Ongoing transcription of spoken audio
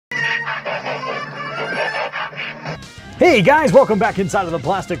Hey guys, welcome back inside of the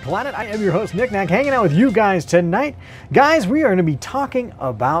Plastic Planet. I am your host, Knick-Knack, hanging out with you guys tonight. Guys, we are going to be talking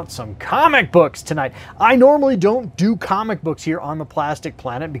about some comic books tonight. I normally don't do comic books here on the Plastic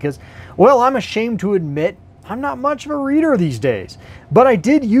Planet because, well, I'm ashamed to admit I'm not much of a reader these days. But I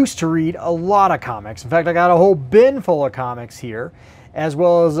did used to read a lot of comics. In fact, I got a whole bin full of comics here, as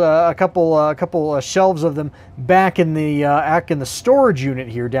well as a couple shelves of them back in the storage unit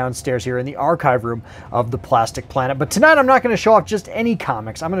here downstairs here in the archive room of the Plastic Planet. But tonight I'm not going to show off just any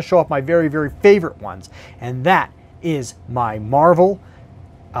comics. I'm going to show off my very, very favorite ones, and that is my Marvel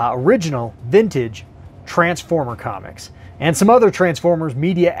original vintage Transformer comics. And some other Transformers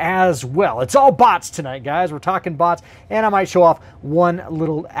media as well. It's all bots tonight, guys. We're talking bots, and I might show off one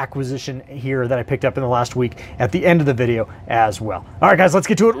little acquisition here that I picked up in the last week at the end of the video as well. All right, guys, let's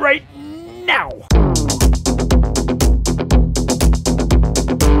get to it right now.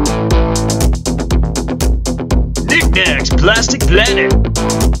 Knick-Knack's Plastic Planet.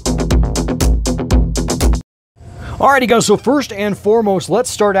 Alrighty guys, so first and foremost, let's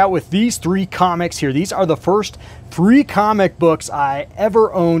start out with these three comics here. These are the first three comic books I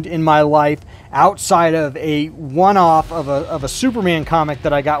ever owned in my life outside of a one-off of a Superman comic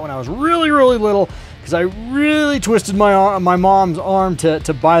that I got when I was really, really little, because I really twisted my mom's arm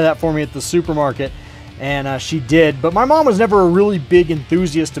to buy that for me at the supermarket, and she did. But my mom was never a really big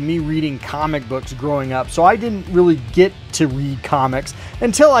enthusiast of me reading comic books growing up, so I didn't really get to read comics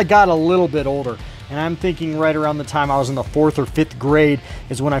until I got a little bit older. And I'm thinking right around the time I was in the 4th or 5th grade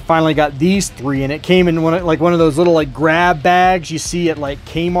is when I finally got these three, and it came in one of those little grab bags you see at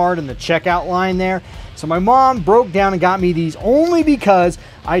Kmart in the checkout line there. So my mom broke down and got me these only because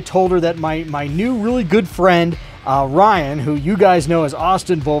I told her that my new really good friend Ryan, who you guys know as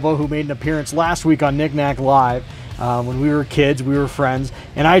Austin Volvo, who made an appearance last week on Knick-Knack Live. When we were kids, we were friends,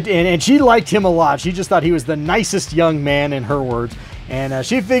 and she liked him a lot. She just thought he was the nicest young man, in her words. And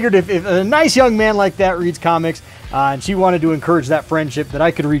she figured if a nice young man like that reads comics, and she wanted to encourage that friendship, that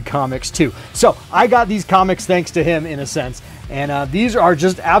I could read comics too. So I got these comics thanks to him, in a sense. And these are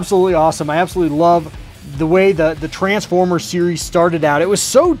just absolutely awesome. I absolutely love the way the Transformers series started out. It was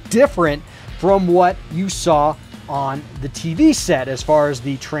so different from what you saw on the TV set as far as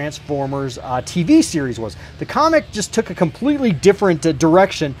the Transformers TV series was. The comic just took a completely different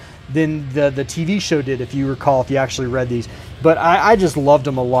direction than the TV show did, if you recall, if you actually read these. But I just loved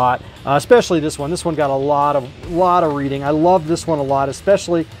them a lot, especially this one. This one got a lot of reading. I love this one a lot,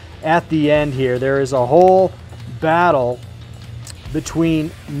 especially at the end here. There is a whole battle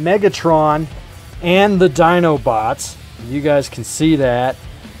between Megatron and the Dinobots. You guys can see that.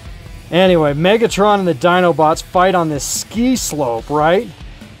 Anyway, Megatron and the Dinobots fight on this ski slope, right?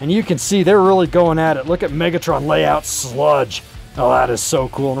 And you can see they're really going at it. Look at Megatron lay out sludge. Oh, that is so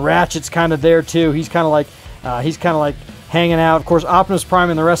cool. And Ratchet's kind of there too. He's kind of like hanging out. Of course, Optimus Prime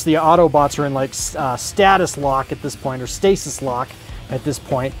and the rest of the Autobots are in status lock at this point, or stasis lock at this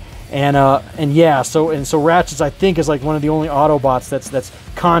point. And yeah, so Ratchet's, I think, is one of the only Autobots that's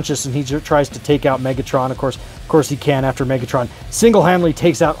conscious, and he tries to take out Megatron. Of course he can after Megatron single-handedly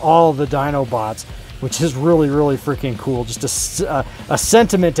takes out all of the Dinobots, which is really, really freaking cool. Just a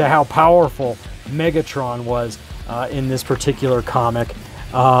sentiment to how powerful Megatron was in this particular comic.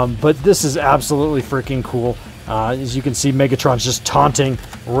 But this is absolutely freaking cool. As you can see, Megatron's just taunting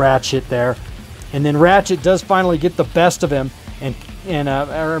Ratchet there, and then Ratchet does finally get the best of him, or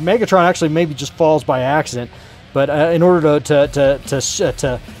Megatron actually maybe just falls by accident, but in order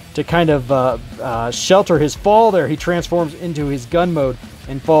to kind of shelter his fall there, he transforms into his gun mode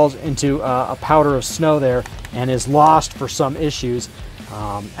and falls into a powder of snow there and is lost for some issues.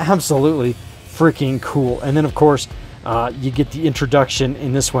 Absolutely freaking cool. And then of course you get the introduction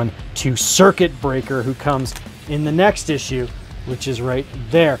in this one to Circuit Breaker, who comes in the next issue, which is right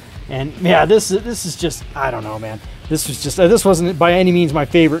there. And yeah, this is just, I don't know, man. This wasn't by any means my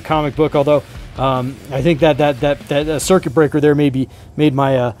favorite comic book, although I think that Circuit Breaker there made me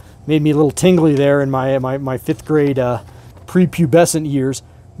a little tingly there in my 5th grade prepubescent years.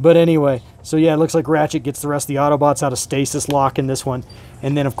 But anyway, so yeah, it looks like Ratchet gets the rest of the Autobots out of stasis lock in this one,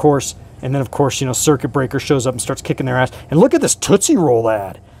 and then of course, you know, Circuit Breaker shows up and starts kicking their ass. And look at this Tootsie Roll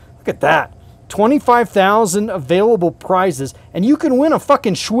ad. Look at that. 25,000 available prizes, and you can win a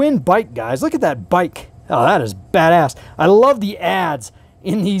fucking Schwinn bike, guys. Look at that bike. Oh, that is badass. I love the ads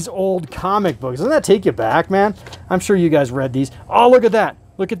in these old comic books. Doesn't that take you back, man? I'm sure you guys read these. Oh, look at that.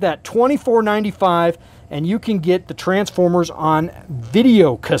 Look at that. $24.95, and you can get the Transformers on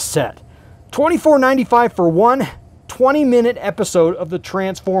video cassette. $24.95 for one 20-minute episode of the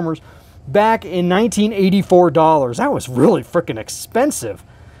Transformers back in 1984 dollars. That was really freaking expensive.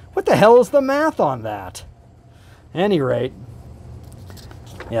 What the hell is the math on that? any rate,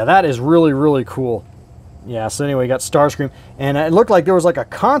 yeah, that is really, really cool. Yeah, so anyway, you got Starscream, and it looked like there was like a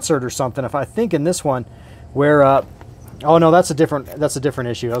concert or something, if I think in this one, where, oh no, that's a different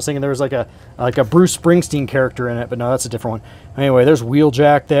issue. I was thinking there was like a Bruce Springsteen character in it, but no, that's a different one. Anyway, there's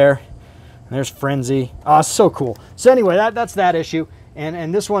Wheeljack there, and there's Frenzy. Oh, so cool. So anyway, that's that issue,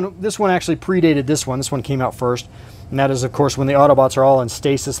 and this one actually predated this one. This one came out first, and that is, of course, when the Autobots are all in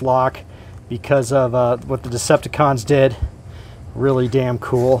stasis lock because of what the Decepticons did. Really damn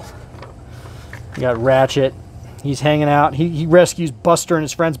cool. You got Ratchet. He's hanging out. He rescues Buster and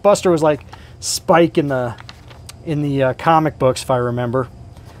his friends. Buster was like Spike in the comic books, if I remember.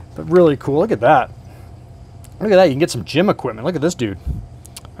 But really cool. Look at that. Look at that. You can get some gym equipment. Look at this dude.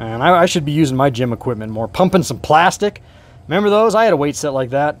 And I should be using my gym equipment more. Pumping some plastic. Remember those? I had a weight set like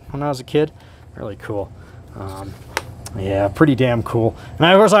that when I was a kid. Really cool. Yeah, pretty damn cool. And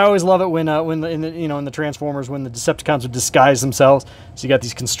of course, I always love it when in the Transformers, when the Decepticons would disguise themselves. So you got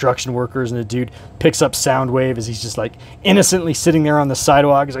these construction workers, and the dude picks up Soundwave as he's just like innocently sitting there on the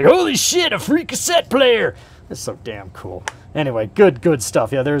sidewalk. He's like, "Holy shit, a free cassette player!" It's so damn cool. Anyway, good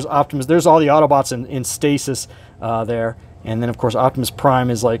stuff. Yeah, there's Optimus. There's all the Autobots in stasis there, and then of course Optimus Prime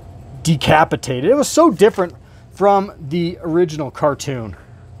is like decapitated. It was so different from the original cartoon.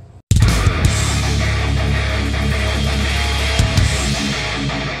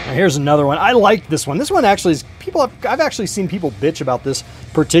 Here's another one. I liked this one. This one actually is I've actually seen people bitch about this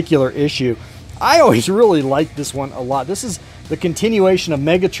particular issue. I always really liked this one a lot. This is the continuation of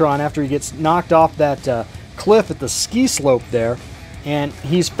Megatron after he gets knocked off that cliff at the ski slope there, and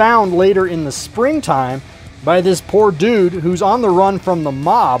he's found later in the springtime by this poor dude who's on the run from the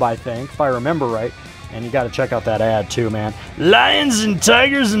mob, I think, if I remember right. And you got to check out that ad too, man. Lions and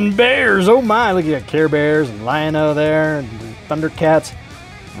tigers and bears. Oh my! Look at Care Bears and Lion-O there and Thundercats.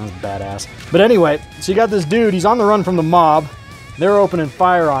 That was badass. But anyway, so you got this dude, he's on the run from the mob. They're opening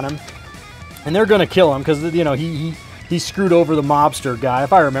fire on him. And they're going to kill him because, you know, he screwed over the mobster guy.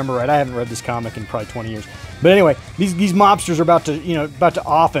 If I remember right, I haven't read this comic in probably 20 years. But anyway, these mobsters are about to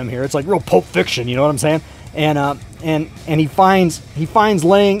off him here. It's like real Pulp Fiction, you know what I'm saying? And he finds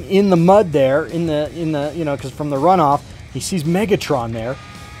laying in the mud there, in the because from the runoff, he sees Megatron there.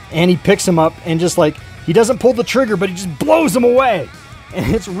 And he picks him up and just like, he doesn't pull the trigger, but he just blows him away.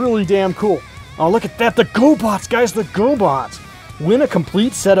 And it's really damn cool. Oh, look at that. The GoBots, guys. The GoBots. Win a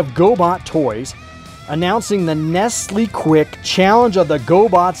complete set of GoBot toys. Announcing the Nestle Quick Challenge of the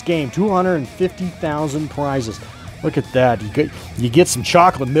GoBots game. 250,000 prizes. Look at that. You get some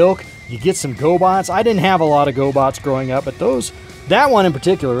chocolate milk. You get some GoBots. I didn't have a lot of GoBots growing up, but that one in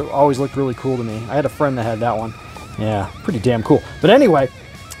particular always looked really cool to me. I had a friend that had that one. Yeah, pretty damn cool. But anyway,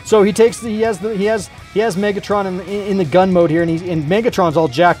 so he has Megatron in the gun mode here, and Megatron's all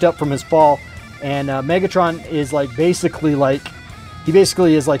jacked up from his fall, and Megatron is like basically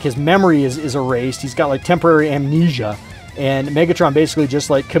is like his memory is erased. He's got like temporary amnesia, and Megatron basically just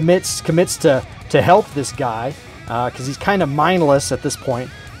like commits to help this guy because he's kind of mindless at this point,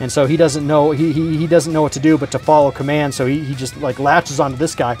 and so he doesn't know he doesn't know what to do but to follow commands. So he just like latches onto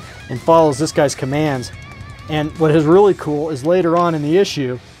this guy and follows this guy's commands. And what is really cool is later on in the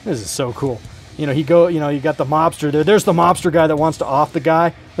issue, this is so cool. You got the mobster there. There's the mobster guy that wants to off the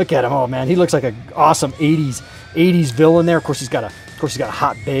guy. Look at him. Oh man, he looks like an awesome 80s villain there. Of course he's got a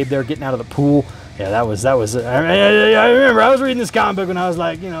hot babe there getting out of the pool. Yeah, that was I remember I was reading this comic book when I was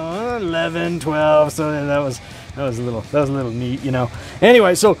like, 11, 12, so that was a little neat,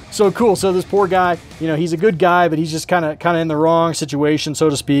 Anyway, so cool. So this poor guy, he's a good guy, but he's just kind of in the wrong situation, so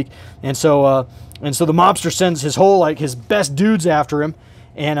to speak. And so the mobster sends his best dudes after him.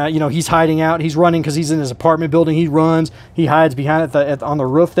 And, he's hiding out. He's running because he's in his apartment building. He runs. He hides behind on the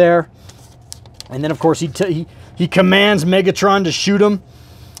roof there. And then, of course, he commands Megatron to shoot him.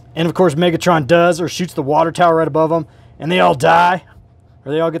 And, of course, Megatron does, or shoots the water tower right above him. And they all die.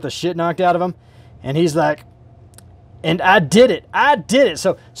 Or they all get the shit knocked out of him. And he's like, and I did it.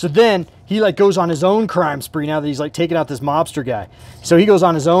 So then he, like, goes on his own crime spree now that he's, like, taking out this mobster guy. So he goes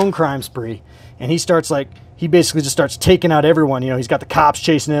on his own crime spree. And he starts, like... He basically just starts taking out everyone. He's got the cops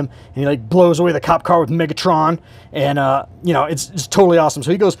chasing him, and he like blows away the cop car with Megatron, and it's totally awesome.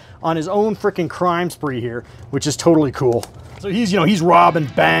 So he goes on his own freaking crime spree here, which is totally cool. So he's robbing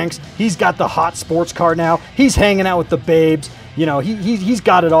banks. He's got the hot sports car now. He's hanging out with the babes. He's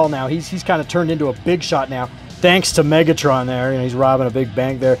got it all now. He's kind of turned into a big shot now, thanks to Megatron there. He's robbing a big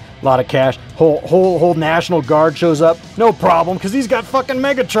bank there, a lot of cash. Whole National Guard shows up, no problem, because he's got fucking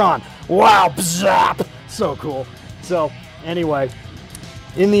Megatron. Wow, bzap. So cool. So anyway,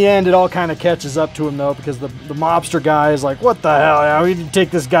 in the end, it all kind of catches up to him though, because the mobster guy is like, what the hell? We need to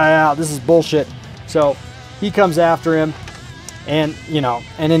take this guy out. This is bullshit. So he comes after him, and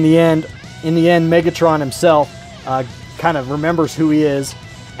and in the end, Megatron himself kind of remembers who he is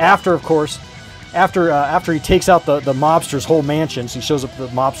after, of course, after he takes out the mobster's whole mansion. So he shows up at the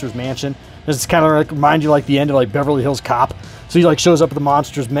mobster's mansion. It's kind of like remind you like the end of like Beverly Hills Cop. So he like shows up at the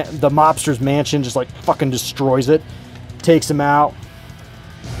mobster's mansion, just like fucking destroys it, takes him out.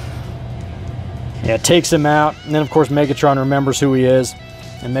 Yeah, takes him out, and then of course Megatron remembers who he is,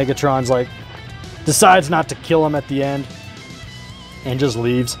 and Megatron's like decides not to kill him at the end, and just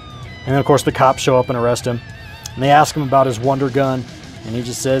leaves. And then of course the cops show up and arrest him, and they ask him about his Wonder Gun, and he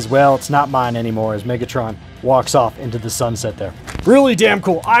just says, "Well, it's not mine anymore," as Megatron walks off into the sunset there. Really damn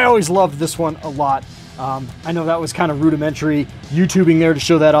cool. I always loved this one a lot. I know that was kind of rudimentary YouTubing there to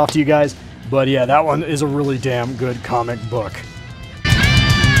show that off to you guys, but yeah, that one is a really damn good comic book.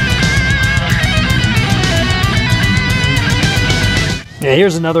 Yeah,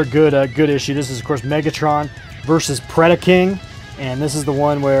 here's another good issue. This is, of course, Megatron versus Predaking, and this is the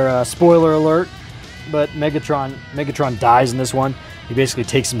one where, spoiler alert, but Megatron dies in this one. He basically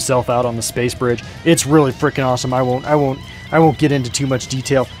takes himself out on the space bridge. It's really freaking awesome. I won't get into too much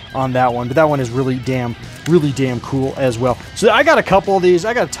detail on that one, but that one is really damn cool as well. So I got a couple of these.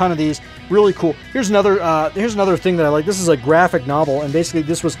 I got a ton of these. Really cool. Here's another thing that I like. This is a graphic novel, and basically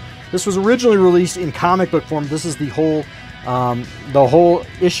this was originally released in comic book form. This is the whole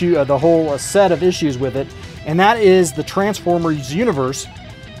issue, the whole set of issues with it, and that is the Transformers universe.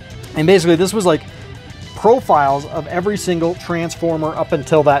 And basically this was like profiles of every single Transformer up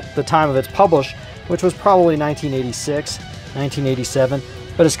until the time of its publish, which was probably 1986, 1987.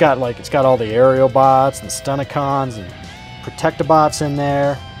 But it's got all the aerial bots and Stunticons and Protectobots in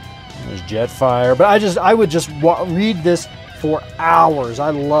there. There's Jetfire. But I would just read this for hours. I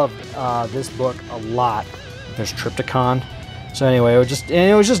loved this book a lot. There's Trypticon. So anyway, it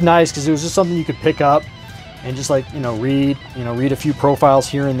was just nice because it was just something you could pick up and just read a few profiles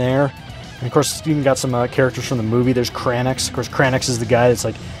here and there. And of course, you even got some characters from the movie. There's Kranix. Of course, Kranix is the guy that's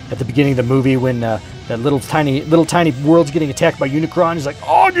like at the beginning of the movie when that little tiny world's getting attacked by Unicron. He's like,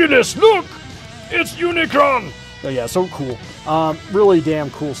 "Augustus, look, it's Unicron." So yeah, so cool. Really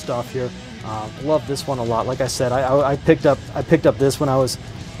damn cool stuff here. Love this one a lot. Like I said, I picked up this when I was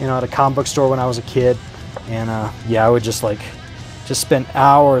at a comic book store when I was a kid, and yeah, I would just spend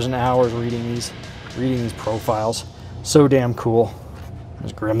hours and hours reading these profiles. So damn cool.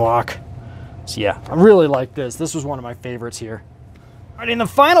 There's Grimlock. So yeah, I really like this. This was one of my favorites here. All right, and the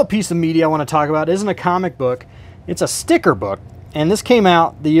final piece of media I want to talk about isn't a comic book. It's a sticker book. And this came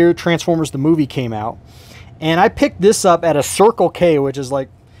out the year Transformers the movie came out. And I picked this up at a Circle K, which is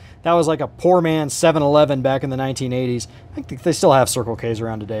that was like a poor man's 7-Eleven back in the 1980s. I think they still have Circle Ks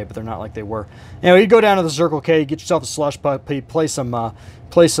around today, but they're not like they were. Anyway, you go down to the Circle K, get yourself a slush puppy, play some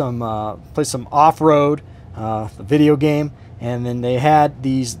off-road, the video game. And then they had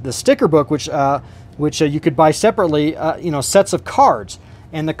the sticker book, which you could buy separately, sets of cards.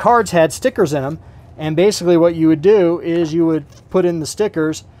 And the cards had stickers in them. And basically what you would do is you would put in the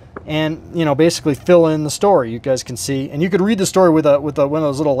stickers and, basically fill in the story. You guys can see. And you could read the story with one of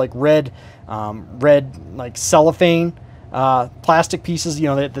those little red cellophane plastic pieces,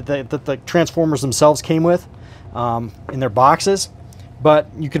 that the Transformers themselves came with in their boxes. But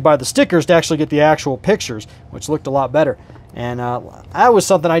you could buy the stickers to actually get the actual pictures, which looked a lot better. And that was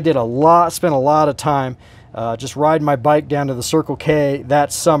something I did a lot, spent a lot of time just riding my bike down to the Circle K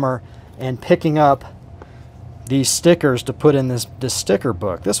that summer and picking up these stickers to put in this sticker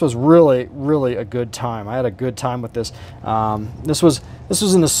book. This was really, really a good time. I had a good time with this. This was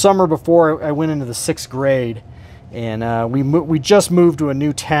in the summer before I went into the 6th grade, and we just moved to a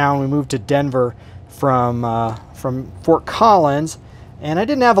new town. We moved to Denver from Fort Collins, and I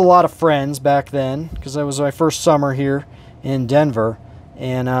didn't have a lot of friends back then because it was my first summer here in Denver.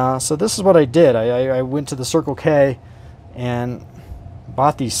 And so this is what I did. I went to the Circle K and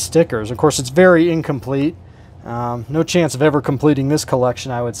bought these stickers. Of course, it's very incomplete. No chance of ever completing this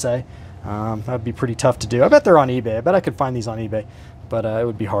collection, I would say. That would be pretty tough to do. I bet they're on eBay. I bet I could find these on eBay. But it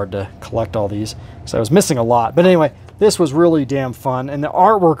would be hard to collect all these because I was missing a lot. But anyway, this was really damn fun. And the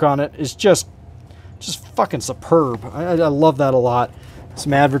artwork on it is just fucking superb. I love that a lot.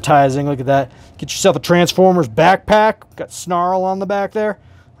 Some advertising. Look at that. Get yourself a Transformers backpack. Got Snarl on the back there.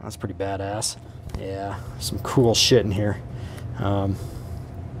 That's pretty badass. Yeah, some cool shit in here.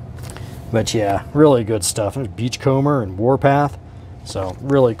 But yeah, really good stuff. There's Beachcomber and Warpath. So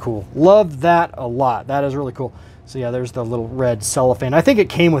really cool. Love that a lot. That is really cool. So yeah, there's the little red cellophane. I think it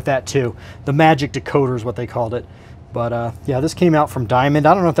came with that too. The Magic Decoder is what they called it. But yeah, this came out from Diamond.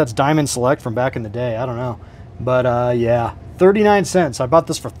 I don't know if that's Diamond Select from back in the day. I don't know. But yeah, 39 cents. I bought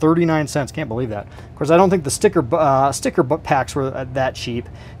this for 39 cents. Can't believe that. Of course, I don't think the sticker packs were that cheap.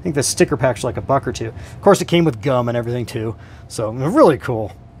 I think the sticker packs were like $1 or $2. Of course, it came with gum and everything too. So really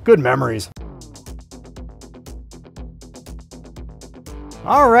cool. Good memories.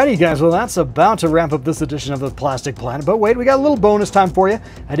 Alrighty guys, well that's about to wrap up this edition of the Plastic Planet, but wait, we got a little bonus time for you.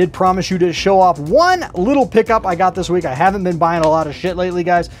 I did promise you to show off one little pickup I got this week. I haven't been buying a lot of shit lately,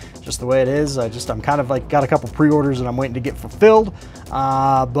 guys, just the way it is. I'm kind of like got a couple pre-orders and I'm waiting to get fulfilled,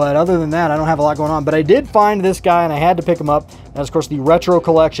 but other than that, I don't have a lot going on. But I did find this guy and I had to pick him up. That's of course the Retro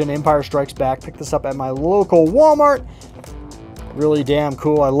Collection Empire Strikes Back. Picked this up at my local Walmart. Really damn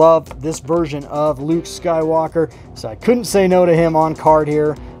cool. I love this version of Luke Skywalker, so I couldn't say no to him on card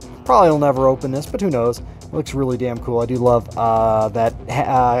here. Probably will never open this, but who knows. It looks really damn cool. I do love that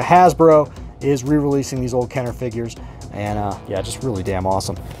Hasbro is re-releasing these old Kenner figures, and yeah, just really damn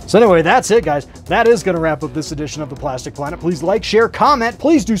awesome. So anyway, that's it, guys. That is going to wrap up this edition of the Plastic Planet. Please like, share, comment.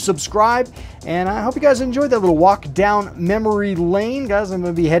 Please do subscribe, and I hope you guys enjoyed that little walk down memory lane, guys. I'm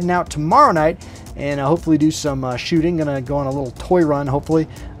going to be heading out tomorrow night and hopefully do some shooting. Gonna go on a little toy run, hopefully.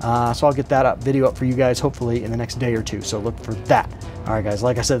 So I'll get that video up for you guys, hopefully in the next day or two. So look for that. All right, guys,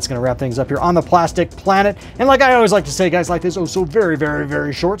 like I said, it's gonna wrap things up here on the Plastic Planet. And like I always like to say, guys, life is oh so very, very,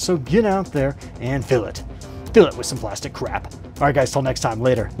 very short. So get out there and fill it. Fill it with some plastic crap. All right, guys, till next time.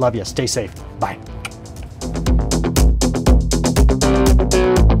 Later. Love you. Stay safe. Bye.